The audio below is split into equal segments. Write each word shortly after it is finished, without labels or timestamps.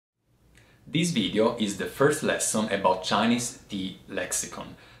This video is the first lesson about Chinese tea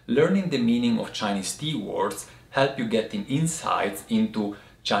lexicon. Learning the meaning of Chinese tea words help you getting insights into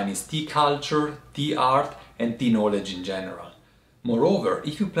Chinese tea culture, tea art and tea knowledge in general. Moreover,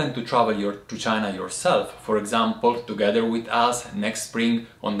 if you plan to travel to China yourself, for example, together with us next spring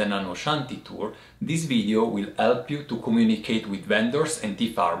on the nannuoshan tea tour, this video will help you to communicate with vendors and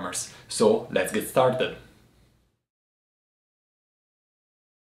tea farmers. So let's get started!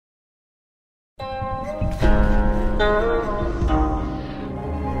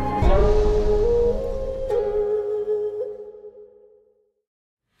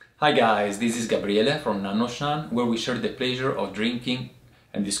 Hi guys, this is Gabriele from nannuoshan, where we share the pleasure of drinking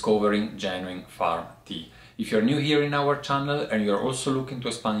and discovering genuine farm tea. If you're new here in our channel and you're also looking to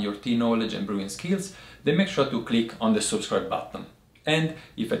expand your tea knowledge and brewing skills, then make sure to click on the subscribe button. And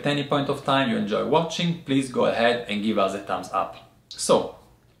if at any point of time you enjoy watching, please go ahead and give us a thumbs up. So,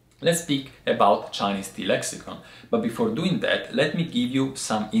 let's speak about Chinese tea lexicon. But before doing that, let me give you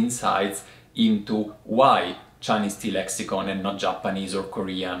some insights into why Chinese tea lexicon and not Japanese or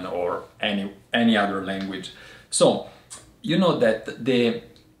Korean or any other language. So, you know that the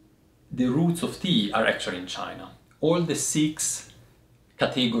roots of tea are actually in China. All the 6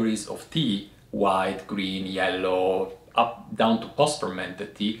 categories of tea, white, green, yellow, up down to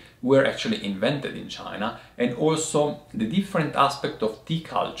post-fermented tea, were actually invented in China, and also the different aspect of tea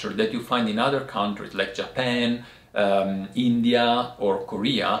culture that you find in other countries like Japan, India or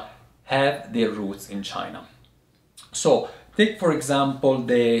Korea have their roots in China. So, take for example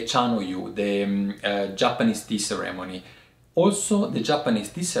the Chanoyu, the Japanese tea ceremony. Also, the Japanese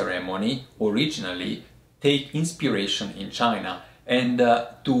tea ceremony originally take inspiration in China. And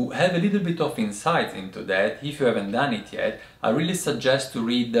to have a little bit of insight into that, if you haven't done it yet, I really suggest to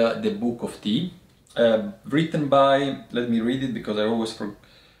read the Book of Tea, written by, let me read it because I always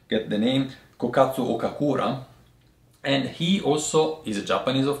forget the name, Kokatsu Okakura. And he also is a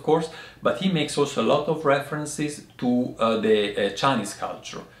Japanese, of course, but he makes also a lot of references to the Chinese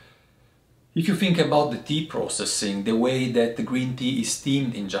culture. If you think about the tea processing, the way that the green tea is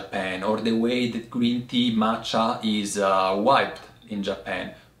steamed in Japan, or the way that green tea matcha is wiped in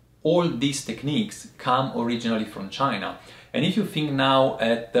Japan, all these techniques come originally from China. And if you think now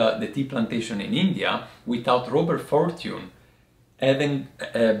at the tea plantation in India, without Robert Fortune having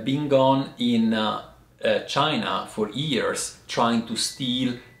been gone in China for years trying to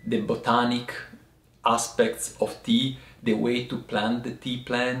steal the botanic aspects of tea, the way to plant the tea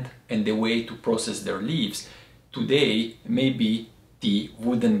plant and the way to process their leaves, today maybe tea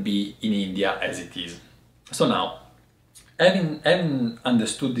wouldn't be in India as it is. So now, having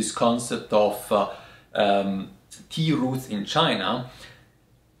understood this concept of tea roots in China,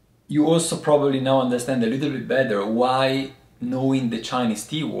 you also probably now understand a little bit better why knowing the Chinese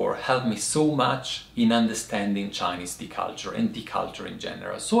TEAWARE helped me so much in understanding Chinese tea culture and tea culture in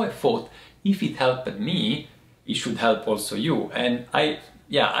general. So I thought if it helped me, it should help also you. And I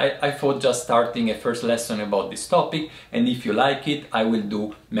thought just starting a first lesson about this topic, and if you like it, I will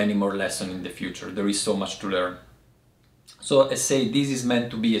do many more lessons in the future. There is so much to learn. So I say this is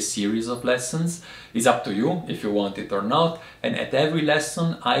meant to be a series of lessons. It's up to you if you want it or not. And at every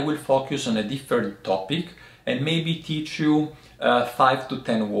lesson I will focus on a different topic and maybe teach you 5 to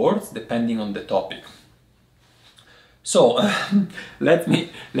 10 words depending on the topic. So let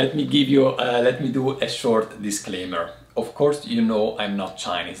me do a short disclaimer. Of course, you know I'm not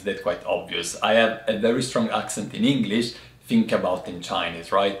Chinese, that's quite obvious. I have a very strong accent in English, think about in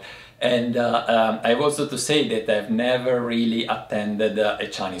Chinese, right? And I have also to say that I've never really attended a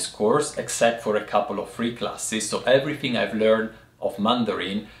Chinese course except for a couple of free classes. So everything I've learned of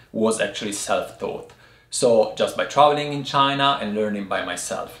Mandarin was actually self-taught. So just by traveling in China and learning by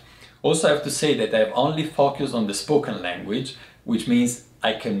myself. Also I have to say that I've only focused on the spoken language, which means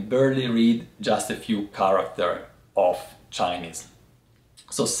I can barely read just a few characters of Chinese.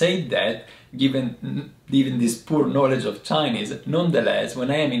 So say that, given this poor knowledge of Chinese, nonetheless, when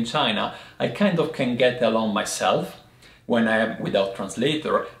I am in China, I kind of can get along myself when I am without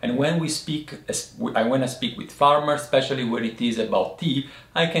translator, and when I speak with farmers, especially when it is about tea,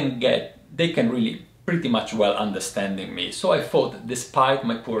 they can really pretty much well understanding me. So I thought, despite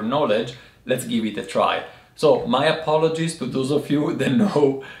my poor knowledge, let's give it a try. So my apologies to those of you that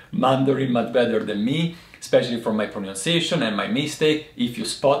know Mandarin much better than me, especially for my pronunciation and my mistake. If you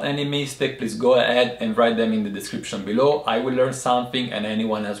spot any mistake, please go ahead and write them in the description below. I will learn something and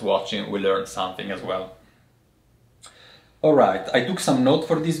anyone else watching will learn something as well. Alright, I took some note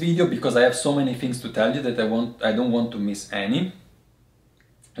for this video because I have so many things to tell you that I don't want to miss any.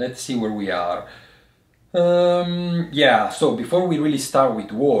 Let's see where we are. Yeah, so before we really start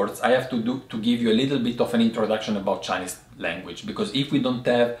with words, I have to give you a little bit of an introduction about Chinese language, because if we don't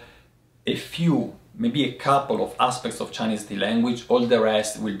have a few, maybe a couple of aspects of Chinese language, all the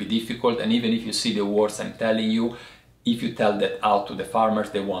rest will be difficult, and even if you see the words I'm telling you, if you tell that out to the farmers,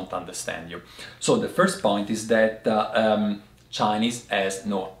 they won't understand you. So the first point is that Chinese has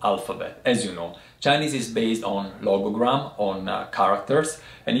no alphabet. As you know, Chinese is based on logogram, on characters,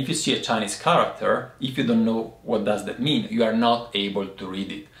 and if you see a Chinese character, if you don't know what does that mean, you are not able to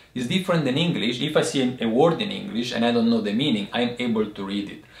read it. It's different than English. If I see a word in English and I don't know the meaning, I'm able to read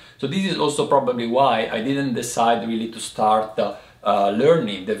it. So this is also probably why I didn't decide really to start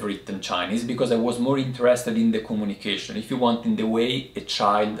learning the written Chinese, because I was more interested in the communication, if you want, in the way a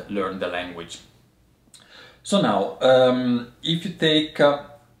child learns the language. So now, if you take,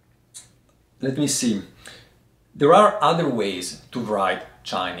 let me see, there are other ways to write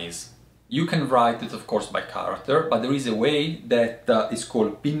Chinese. You can write it, of course, by character, but there is a way that is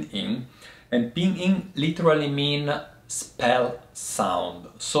called pinyin, and pinyin literally means spell sound.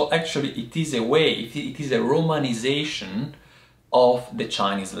 So actually it is a way, it is a romanization of the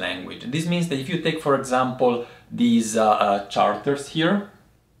Chinese language. This means that if you take, for example, these characters here,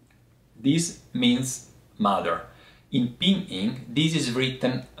 this means mother. In pinyin, this is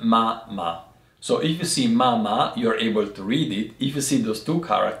written ma. So if you see ma, you are able to read it. If you see those two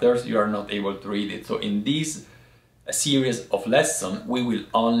characters, you are not able to read it. So in this series of lessons, we will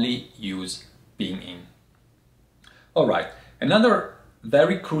only use pinyin. Alright, another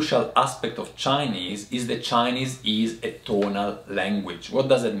very crucial aspect of Chinese is that Chinese is a tonal language. What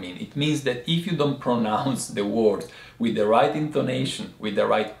does it mean? It means that if you don't pronounce the words with the right intonation, with the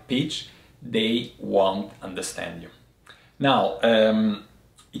right pitch, they won't understand you. Now,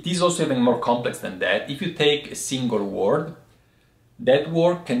 it is also even more complex than that. If you take a single word, that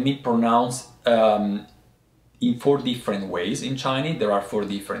word can be pronounced in 4 different ways in Chinese. There are 4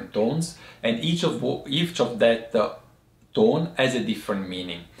 different tones, and each of that tone has a different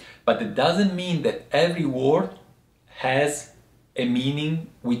meaning. But it doesn't mean that every word has a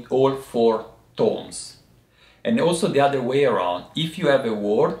meaning with all 4 tones. And also the other way around, if you have a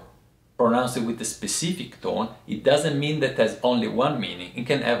word, pronounce it with a specific tone, it doesn't mean that it has only one meaning, it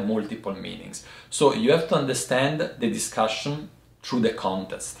can have multiple meanings. So you have to understand the discussion through the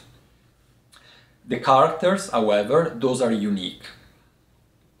context. The characters, however, those are unique.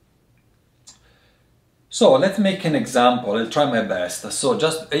 So let's make an example. I'll try my best. So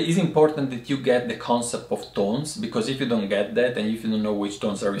it's important that you get the concept of tones, because if you don't get that and if you don't know which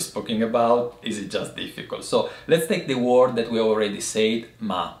tones are we speaking about, is it just difficult. So let's take the word that we already said,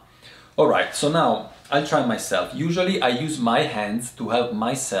 ma. Alright, so now I'll try myself. Usually I use my hands to help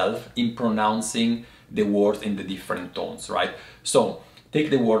myself in pronouncing the words in the different tones, right? So take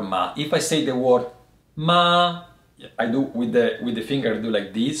the word ma. If I say the word ma, I do with the finger, I do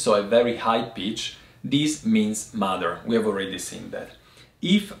like this, so a very high pitch. This means mother. We have already seen that.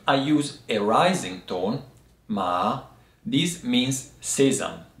 If I use a rising tone, ma, this means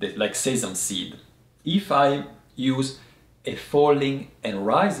sesame, like sesame seed. If I use a falling and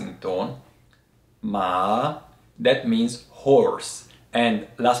rising tone, ma, that means horse. And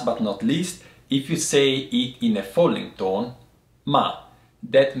last but not least, if you say it in a falling tone, ma,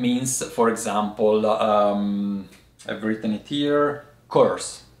 that means, for example, I've written it here,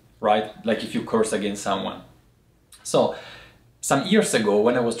 curse, right? Like if you curse against someone. So some years ago,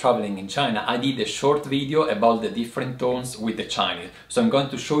 when I was traveling in China, I did a short video about the different tones with the Chinese. So I'm going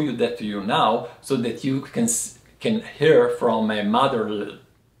to show you that to you now, so that you can hear from a mother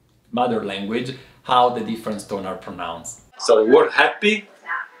language how the different tones are pronounced. So the word happy.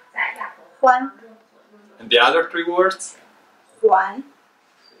 Huan. And the other 3 words? Huan.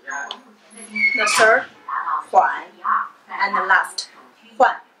 The third, Huan. And the last,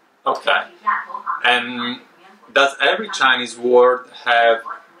 Huan. Okay. And does every Chinese word have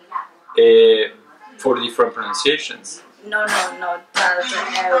 4 different pronunciations? No, that's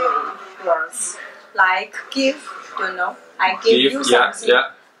every words. Like give, you know, I give you something.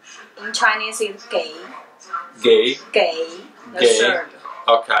 Yeah. In Chinese it's gay. Gay. The Gay. third.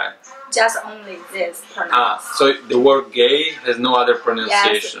 Okay. Just only this pronounce. So the word gay has no other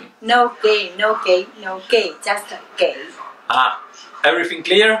pronunciation. Yes. No gay, just gay. Everything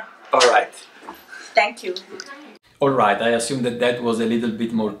clear? Alright. Thank you. Alright, I assume that was a little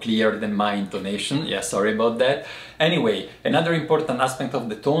bit more clear than my intonation. Yeah, sorry about that. Anyway, another important aspect of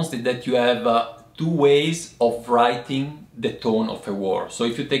the tones is that you have 2 ways of writing the tone of a word. So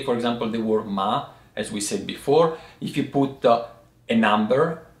if you take, for example, the word ma, as we said before, if you put a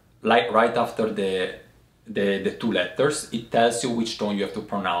number like right after the the two letters, it tells you which tone you have to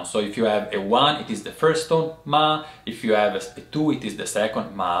pronounce. So if you have a 1, it is the first tone, ma. If you have a 2, it is the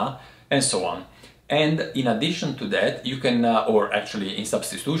second, ma, and so on. And in addition to that, you can, or actually in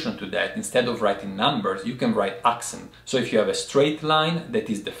substitution to that, instead of writing numbers, you can write accent. So if you have a straight line, that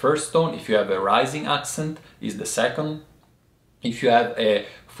is the first tone. If you have a rising accent, is the second. If you have a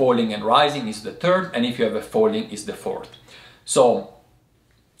falling and rising, is the third. And if you have a falling, is the fourth. So,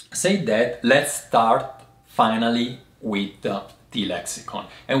 say that, let's start finally with TEA lexicon.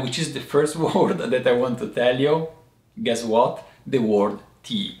 And which is the first word that I want to tell you? Guess what? The word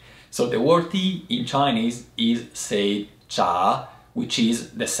tea. So the word tea in Chinese is said cha, which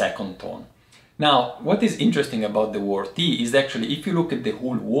is the second tone. Now, what is interesting about the word tea is actually, if you look at the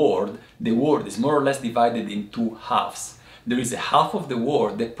word is more or less divided in two halves. There is a half of the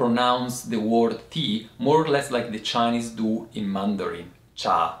word that pronounce the word tea more or less like the Chinese do in Mandarin,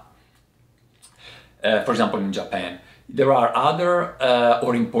 cha. For example, in Japan. There are other,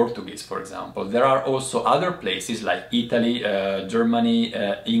 or in Portuguese, for example, there are also other places like Italy, Germany,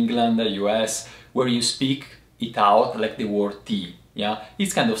 England, US, where you speak it out like the word tea. Yeah,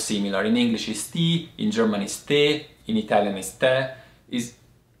 it's kind of similar. In English it's tea, in German it's te, in Italian it's te. Is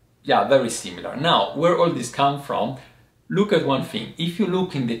yeah, very similar. Now, where all this come from? Look at one thing. If you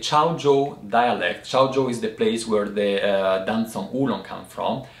look in the Chaozhou dialect, Chaozhou is the place where the Danzong oolong come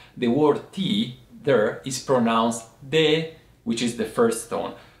from. The word tea there is pronounced de, which is the first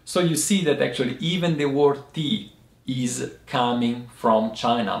tone. So you see that actually even the word tea is coming from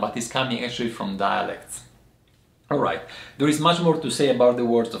China, but it's coming actually from dialects. Alright, there is much more to say about the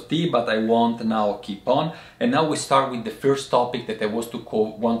words of tea, but I won't now keep on. And now we start with the first topic that I want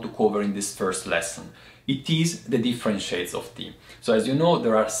to cover in this first lesson. It is the different shades of tea. So as you know,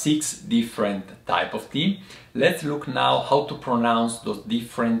 there are 6 different types of tea. Let's look now how to pronounce those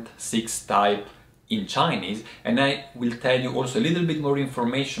different 6 types in Chinese, and I will tell you also a little bit more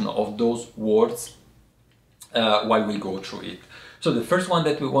information of those words while we go through it. So the first one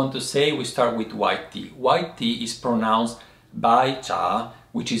that we want to say, we start with white tea. White tea is pronounced bai cha,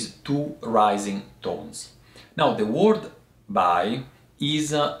 which is 2 rising tones. Now the word bai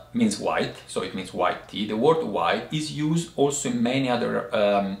is means white, so it means white tea. The word white is used also in many other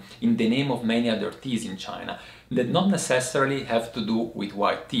in the name of many other teas in China that not necessarily have to do with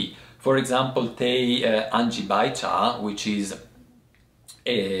white tea. For example, tei anji bai cha, which is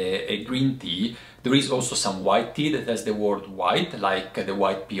a green tea. There is also some white tea that has the word white, like the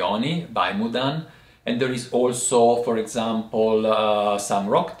white peony, bai mudan. And there is also, for example, some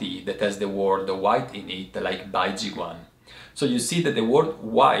rock tea that has the word white in it, like bai jiguan. So you see that the word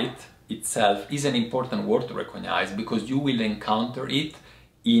white itself is an important word to recognize because you will encounter it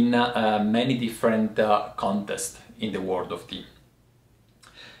in many different contexts in the world of tea.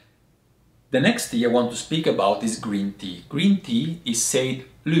 The next tea I want to speak about is green tea. Green tea is said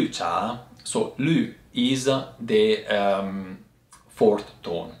lu cha, so lu is the 4th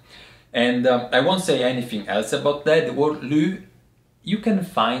tone. And I won't say anything else about that. The word lu, you can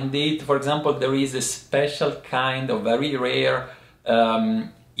find it, for example, there is a special kind of very rare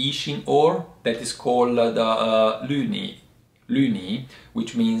Ishin ore that is called luni,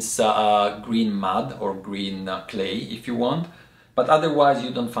 which means green mud or green clay if you want. But otherwise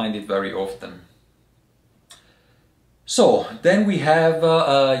you don't find it very often. So then we have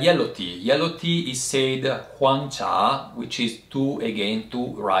yellow tea. Yellow tea is said huang cha, which is 2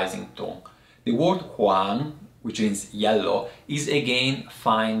 rising tone. The word huang, which means yellow, is again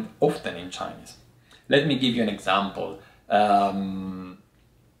found often in Chinese. Let me give you an example.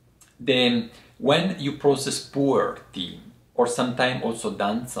 When you process pu'er tea, or sometimes also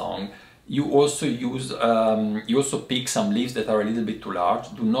danzong, you also use, you also pick some leaves that are a little bit too large,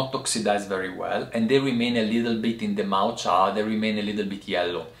 do not oxidize very well, and they remain a little bit in the mao cha, they remain a little bit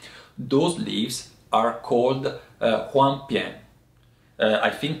yellow. Those leaves are called huang pian. I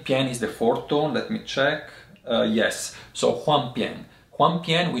think pian is the 4th tone, let me check. Yes, so huang pian. Huang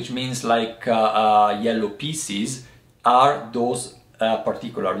pian, which means like yellow pieces, are those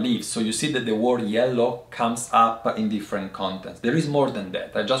particular leaves. So you see that the word yellow comes up in different contexts. There is more than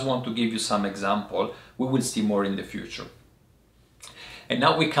that. I just want to give you some example. We will see more in the future. And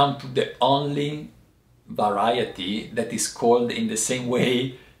now we come to the only variety that is called in the same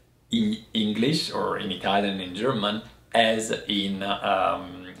way in English or in Italian and in German as in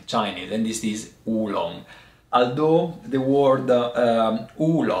Chinese, and this is oolong. Although the word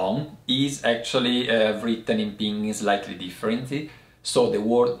oolong is actually written in pinyin slightly differently. So the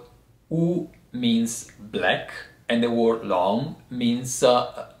word u means black and the word long means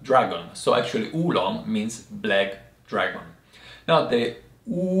dragon. So actually oolong means black dragon. Now the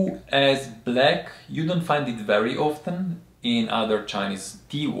U as black, you don't find it very often in other Chinese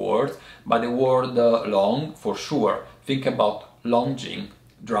tea words, but the word long, for sure. Think about longing,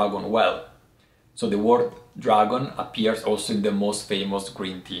 dragon well. So the word dragon appears also in the most famous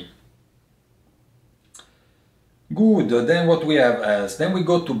green tea. Good, then what we have as, then we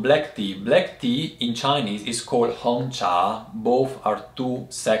go to black tea. Black tea in Chinese is called Hong Cha. Both are two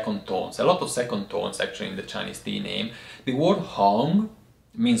second tones. A lot of second tones actually in the Chinese tea name. The word Hong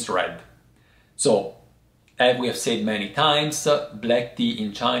means red. So, as we have said many times, black tea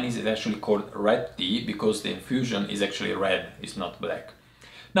in Chinese is actually called red tea because the infusion is actually red, it's not black.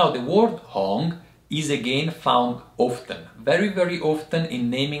 Now the word Hong is again found often, very often in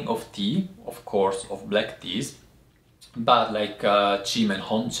naming of tea, of course, of black teas, but like Qim and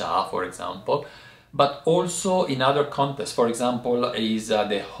Hong Cha, for example, but also in other contexts. For example, is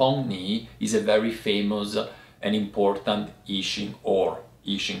the Hong Ni is a very famous and important Yixing ore,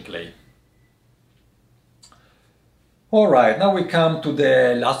 Yixing clay. Alright, now we come to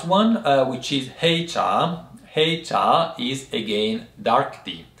the last one, which is Hei Cha. Hei Cha is again dark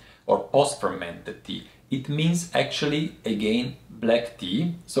tea or post-fermented tea. It means actually again black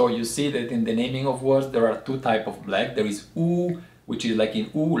tea. So you see that in the naming of words there are two types of black. There is U, which is like in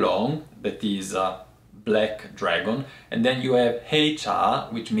oolong, that is black dragon, and then you have Hei Cha,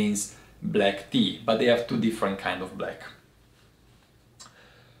 which means black tea, but they have two different kinds of black.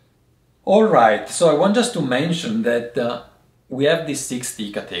 Alright, so I want just to mention that we have these 6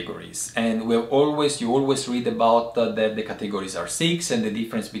 tea categories, and you always read about that the categories are 6, and the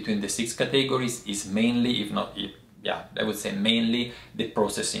difference between the 6 categories is mainly, I would say mainly the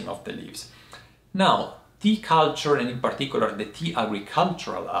processing of the leaves. Now, tea culture, and in particular the tea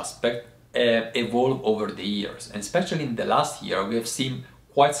agricultural aspect, evolved over the years, and especially in the last year we have seen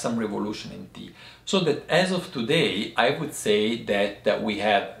quite some revolution in tea. So that as of today, I would say that we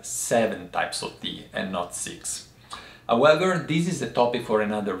have 7 types of tea and not 6. However, this is a topic for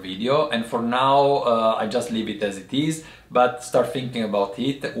another video, and for now I just leave it as it is, but start thinking about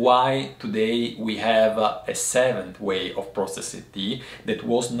it, why today we have a 7th way of processing tea that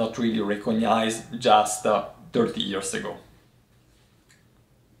was not really recognized just 30 years ago.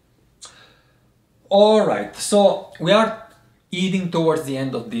 Alright, so we are heading towards the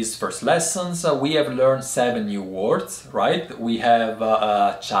end of these first lessons. We have learned 7 new words, right? We have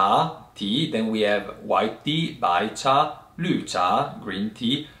cha, tea, then we have white tea, bai cha, lu cha, green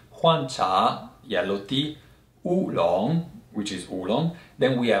tea, huan cha, yellow tea, oolong, which is oolong,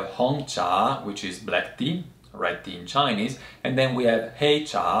 then we have hong cha, which is black tea, red tea in Chinese, and then we have hei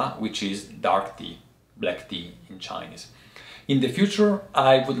cha, which is dark tea, black tea in Chinese. In the future,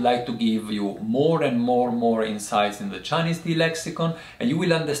 I would like to give you more and more insights in the Chinese tea lexicon, and you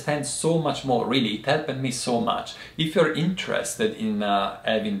will understand so much more. Really, it helped me so much. If you're interested in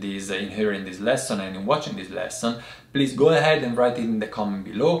hearing this lesson and in watching this lesson, please go ahead and write it in the comment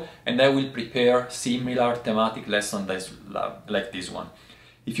below, and I will prepare similar thematic lessons like this one.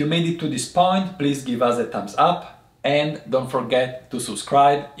 If you made it to this point, please give us a thumbs up. And don't forget to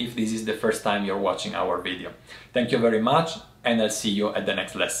subscribe if this is the first time you're watching our video. Thank you very much, and I'll see you at the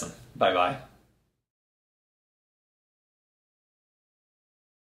next lesson. Bye bye.